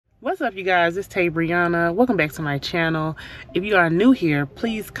What's up, you guys? It's Tay Brianna. Welcome back to my channel. If you are new here,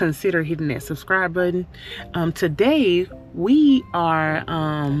 please consider hitting that subscribe button. Today we are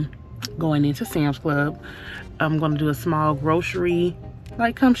going into Sam's Club. I'm going to do a small grocery,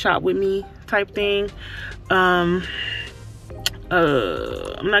 like come shop with me type thing. I'm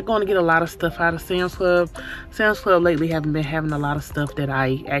not going to get a lot of stuff out of Sam's Club. Sam's Club lately haven't been having a lot of stuff that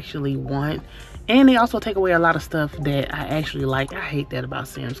I actually want. And they also take away a lot of stuff that I actually like. I hate that about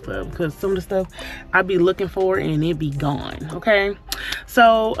Sam's Club because some of the stuff I be looking for and it be gone, okay?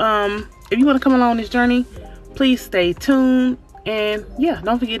 So, if you want to come along this journey, please stay tuned. And yeah,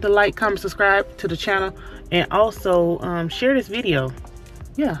 don't forget to like, comment, subscribe to the channel. And also, share this video.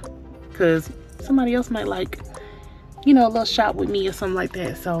 Yeah, because somebody else might like, you know, a little shop with me or something like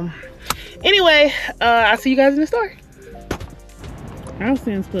that. So, anyway, I'll see you guys in the store. Our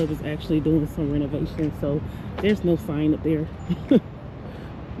Sam's Club is actually doing some renovation, so there's no sign up there.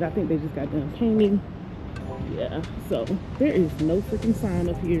 I think they just got done painting. Yeah, so there is no freaking sign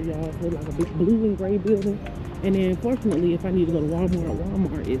up here, y'all. It's like a big blue and gray building. And then fortunately, if I need to go to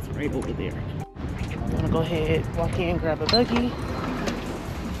Walmart is right over there. I'm gonna go ahead, walk in, grab a buggy.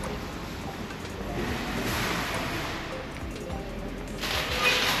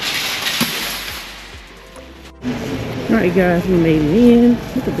 Alright guys, we made it in.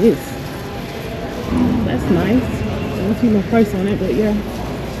 Look at this. That's nice. I don't see no price on it, but yeah.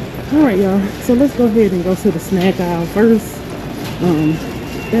 Alright y'all, so let's go ahead and go to the snack aisle first.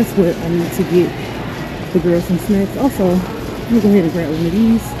 That's what I need to get the girls some snacks. Also, I'm gonna go ahead and grab one of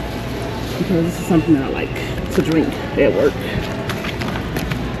these because this is something that I like to drink at work. Put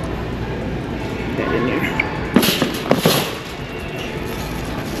that in there.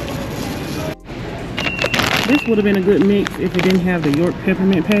 This would have been a good mix if it didn't have the York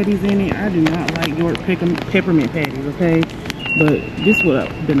peppermint patties in it. I do not like York peppermint patties, okay? But this would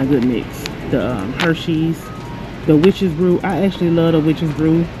have been a good mix. The Hershey's, the Witch's Brew. I actually love the Witch's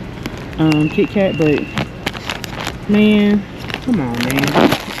Brew Kit Kat, but man, come on, man.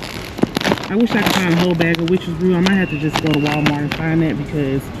 I wish I could find a whole bag of Witch's Brew. I might have to just go to Walmart and find that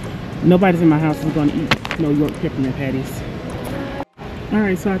because nobody's in my house is going to eat no York peppermint patties.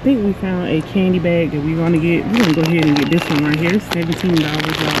 Alright, so I think we found a candy bag that we're going to get. We're going to go ahead and get this one right here. It's $17, y'all.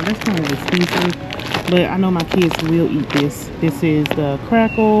 That's kind of expensive, but I know my kids will eat this. This is the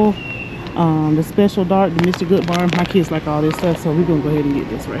Crackle, the Special Dark, the Mr. Good Bar. My kids like all this stuff, so we're going to go ahead and get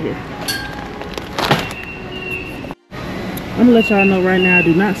this right here. I'm going to let y'all know right now,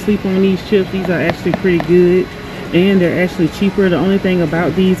 do not sleep on these chips. These are actually pretty good, and they're actually cheaper. The only thing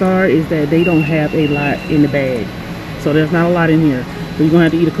about these is that they don't have a lot in the bag. So there's not a lot in here. So you're gonna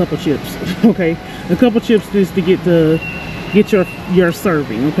have to eat a couple chips, okay? A couple chips just to get your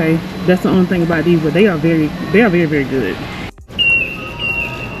serving, okay? That's the only thing about these, but they are very, very good.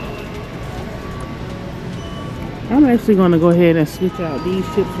 I'm actually gonna go ahead and switch out these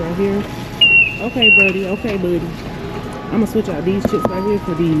chips right here. Okay, buddy. Okay, buddy. I'm gonna switch out these chips right here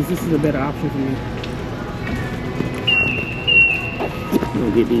for these. This is a better option for me. I'm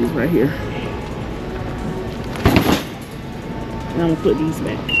gonna get these right here. And I'm gonna put these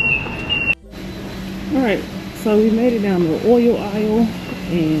back. Alright, so we made it down the oil aisle,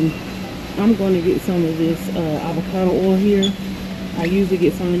 and I'm going to get some of this avocado oil here. I usually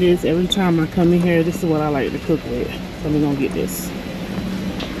get some of this every time I come in here. This is what I like to cook with, so we're gonna get this.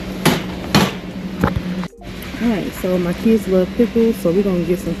 Alright, so my kids love pickles, so we're gonna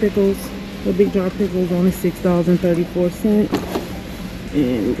get some pickles. The big jar of pickles, only $6.34,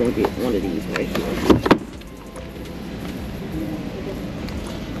 and we're gonna get one of these right here.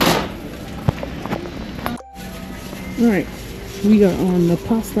 Alright, we are on the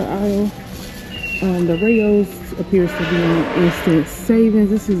pasta aisle. The Rayo's appears to be an instant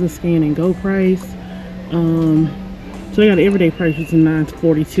savings. This is a scan and go price. So they got an everyday price, which is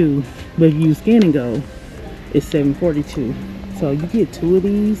 $9.42, but if you use scan and go, it's $7.42. So you get two of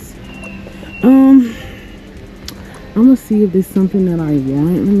these. I'm gonna see if there's something that I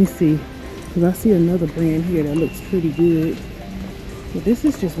want. Let me see, because I see another brand here that looks pretty good, but this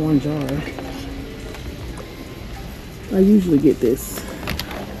is just one jar. I usually get this,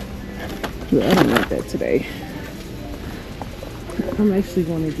 but I don't want that today. I'm actually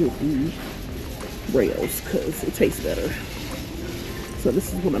going to get the Rayo's because it tastes better. So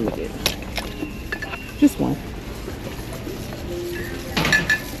this is what I'm going to get. Just one.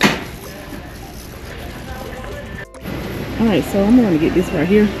 Alright, so I'm going to get this right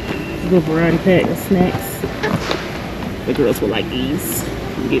here. A little variety pack of snacks. The girls will like these.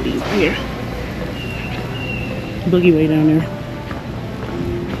 We'll get these right here. Boogie way down there.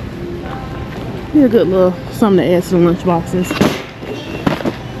 Be a good little something to add to the lunch boxes.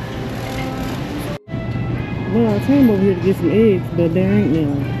 Well, I came over here to get some eggs, but there ain't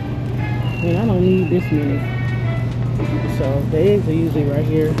none. And I don't need this many. So the eggs are usually right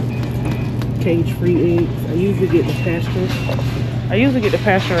here. Cage-free eggs. I usually get the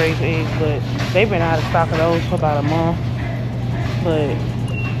pasture-raised eggs, but they've been out of stock of those for about a month. But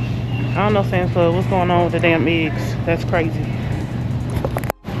I don't know, Sam's Club, what's going on with the damn eggs? That's crazy.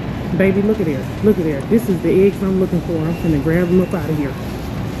 Baby, look at there. Look at there. This is the eggs I'm looking for. I'm finna grab them up out of here.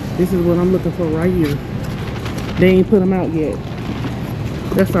 This is what I'm looking for right here. They ain't put them out yet.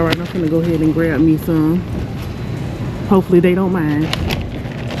 That's alright. I'm finna go ahead and grab me some. Hopefully they don't mind.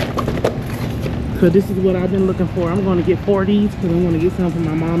 Because this is what I've been looking for. I'm going to get 4 of these because I'm going to get some for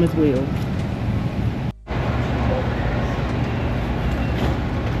my mom as well.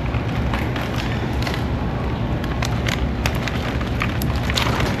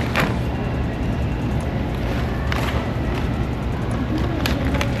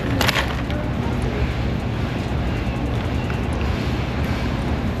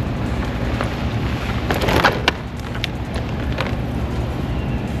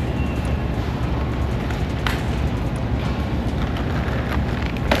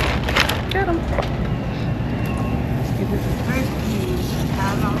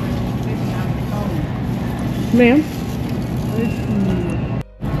 Ma'am?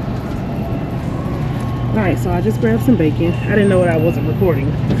 Alright, so I just grabbed some bacon. I didn't know what I wasn't recording.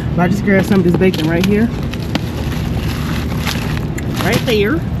 But I just grabbed some of this bacon right here. Right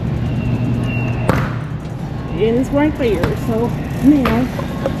there. And it's right there. So now,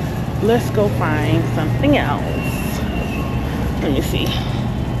 let's go find something else. Let me see.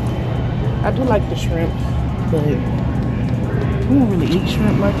 I do like the shrimp, but we don't really eat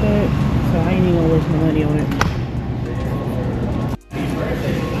shrimp like that. So I ain't even gonna waste my money on it.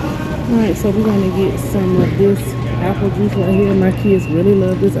 Alright, so we're gonna get some of this apple juice right here. My kids really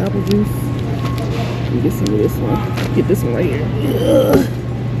love this apple juice. Let me get some of this one. Get this one right here.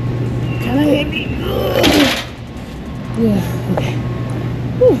 Kinda heavy. Yeah, okay.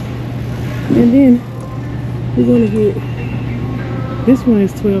 Whew. And then we're gonna get, this one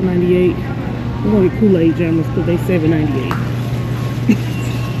is $12.98. We're gonna get Kool-Aid jammers because they $7.98.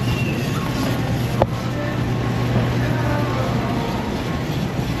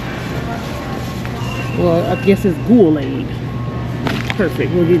 Well, I guess it's Kool-Aid.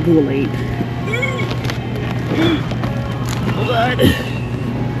 Perfect, we'll get Kool-Aid. Oh God.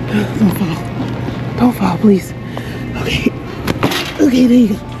 Don't fall. Don't fall, please. Okay. Okay, there you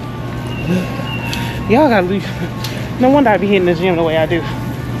go. Y'all gotta leave. No wonder I be hitting the gym the way I do.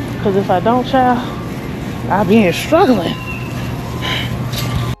 Because if I don't, child, I'll be here struggling.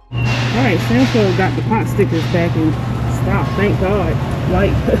 Alright, Sam's got the pot stickers back in stock. Thank God.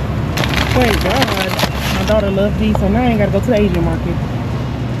 Like, thank God. My daughter loves these, so now I ain't gotta go to the Asian market.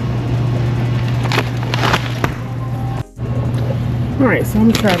 Alright, so I'm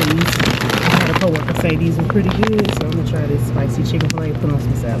gonna try these. I had a coworker say these are pretty good, so I'm gonna try this spicy chicken fillet, put on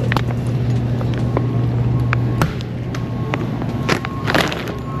some salad.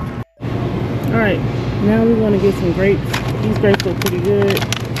 Alright, now we're gonna get some grapes. These grapes look pretty good.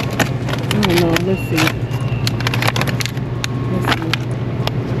 I don't know, let's see.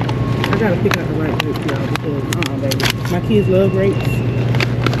 I gotta pick out the right grapes, y'all, because baby, my kids love grapes,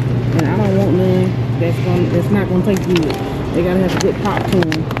 and I don't want none that's not gonna taste good. They gotta have a good pop to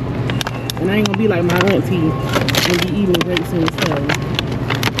them, and I ain't gonna be like my auntie and be eating grapes in the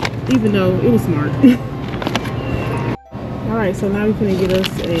stove, even though it was smart. All right, so now we're gonna get us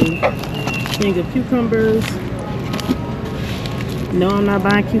a thing of cucumbers. No, I'm not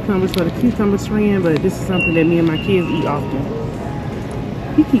buying cucumbers for the cucumber trend, but this is something that me and my kids eat often.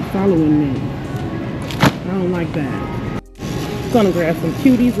 He keep following me. I don't like that. Gonna grab some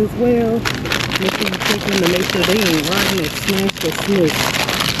cuties as well. Make sure you check them to make sure they ain't rotten or smashed or smushed.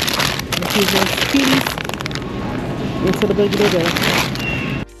 Let's use those cuties into the baby they go.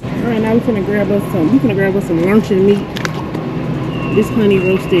 Alright, now we're gonna grab us some luncheon meat. This honey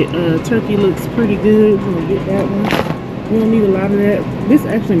roasted turkey looks pretty good. We're gonna get that one. We don't need a lot of that. This is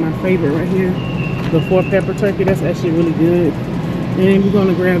actually my favorite right here. The 4-pepper turkey, that's actually really good. And then we're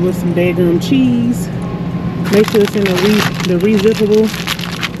gonna grab us some daggum cheese. Make sure it's in the re-zippable.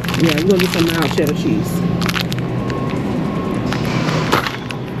 Yeah, we're gonna get some mild cheddar cheese.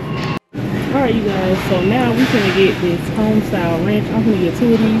 Alright, you guys, so now we're gonna get this home style ranch. I'm gonna get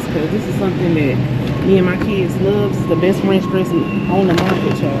 2 of these because this is something that me and my kids love. It's the best ranch dressing on the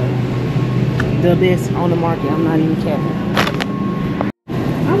market, child. The best on the market. I'm not even capping.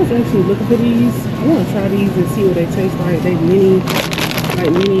 I was actually looking for these. I want to try these and see what they taste like. They mini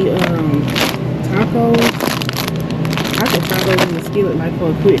tacos. I could try in the skillet like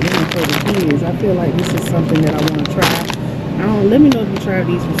for a quick dinner for the kids. I feel like this is something that I want to try. Let me know if you tried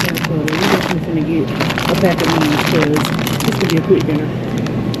these from Sam's Club. We're definitely finna get a pack of these because this could be a quick dinner.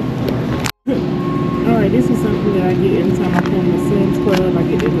 Alright, this is something that I get every time I come to Sam's Club. I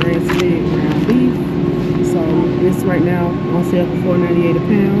get the grass-fed ground beef. So this right now on sale for $4.98 a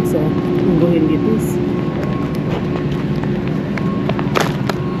pound. So I'm gonna go ahead and get this.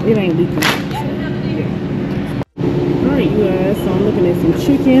 It ain't leaking. So, yeah. Alright, you guys. So I'm looking at some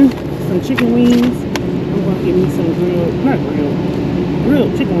chicken wings. I'm gonna get me some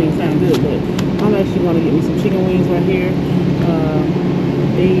grilled chicken wings. Sound good, but I'm actually gonna get me some chicken wings right here.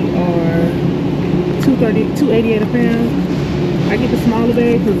 They are $2.88 a pound. I get the smaller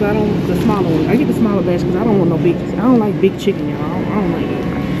bag because I don't want no big. I don't like big chicken, y'all. I don't like it.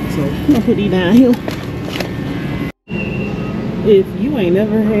 So I'm gonna put these down here. If you ain't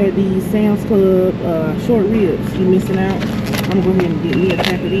never had these Sam's Club short ribs, you missing out. I'm gonna go ahead and get me a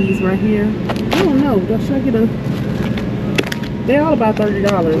pack of these right here. I don't know. Should I get a? They're all about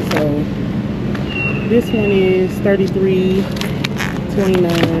 $30. So this one is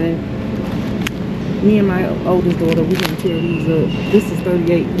 $33.29. Me and my oldest daughter, we're gonna tear these up. This is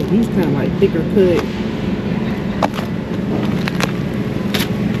 $38 because these kind of like thicker cut.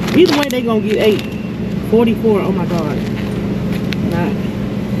 Either way, they gonna get $8.44. Oh my god! I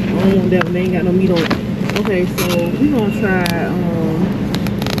don't want that one. They ain't got no meat on it. Okay, so we're gonna try.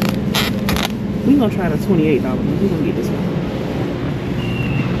 We're gonna try the $28 one. We're gonna get this one.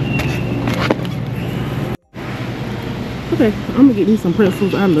 Okay, I'm gonna get me some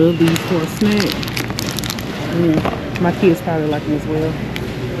pretzels. I love these for a snack. My kids probably like them as well.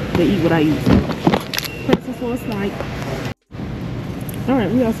 They eat what I eat. So. Pretzels for a snack. Alright,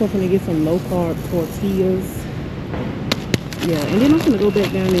 we also gonna get some low carb tortillas. Yeah, and then I'm gonna go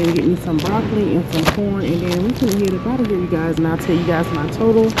back down there and get me some broccoli and some corn, and then we're gonna head up out of here, you guys, and I'll tell you guys my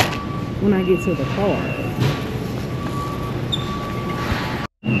total when I get to the car.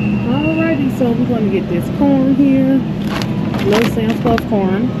 Alrighty, so we're gonna get this corn here. Little Sam's Club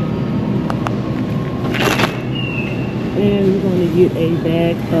corn. And we're going to get a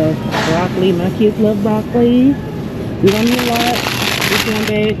bag of broccoli. My kids love broccoli. We don't need a lot. This one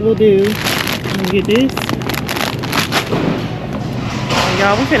bag will do. I'm going to get this. And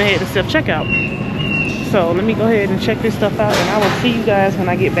y'all, we're finna head to self-checkout. So let me go ahead and check this stuff out. And I will see you guys when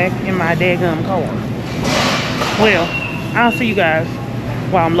I get back in my daggum car. Well, I'll see you guys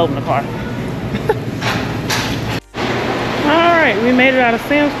while I'm loading the car. Alright, we made it out of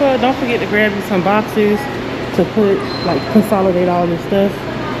Sam's Club. Don't forget to grab you some boxes to put, like, consolidate all this stuff.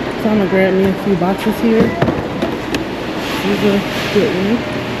 So I'm gonna grab me a few boxes here. These are good ones.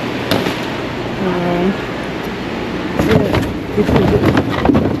 This is a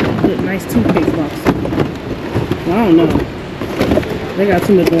good, nice toothpaste box. Well, I don't know. They got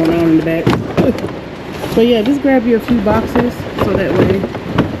too much going on in the back. So yeah, just grab you a few boxes so that way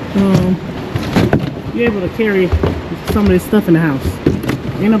you're able to carry some of this stuff in the house.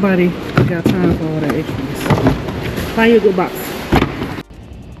 Ain't nobody got time for all that extras. Find you a good box.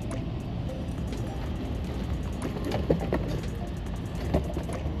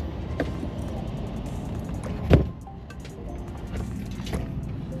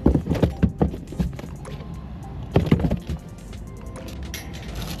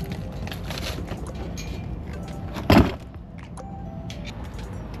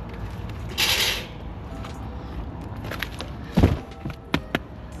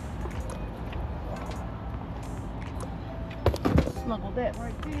 Snuggle that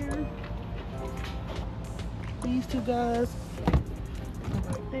right there. These two guys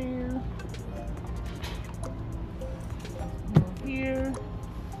right there. Over here.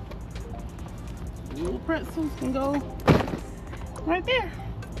 Little pretzels can go right there.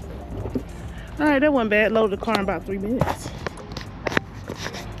 Alright, that wasn't bad. Load the car in about 3 minutes.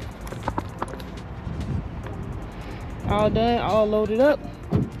 All done, all loaded up.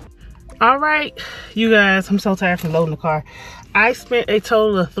 Alright, you guys, I'm so tired from loading the car. I spent a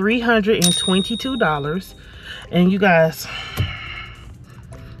total of $322. And you guys,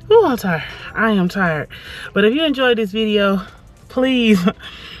 I'm tired. I am tired. But if you enjoyed this video, please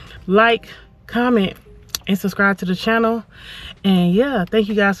like, comment, and subscribe to the channel. And yeah, thank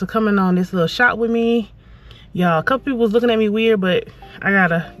you guys for coming on this little shop with me. Y'all, a couple people was looking at me weird, but I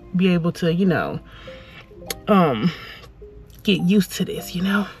gotta be able to, you know, get used to this, you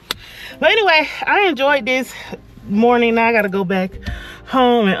know. But anyway, I enjoyed this morning. Now I gotta go back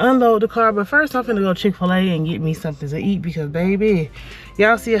home and unload the car, but first I'm gonna go Chick-fil-A and get me something to eat because baby,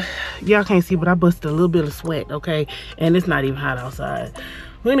 y'all can't see, but I busted a little bit of sweat, okay, and it's not even hot outside.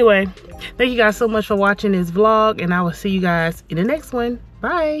 Well, anyway, thank you guys so much for watching this vlog, and I will see you guys in the next one.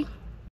 Bye.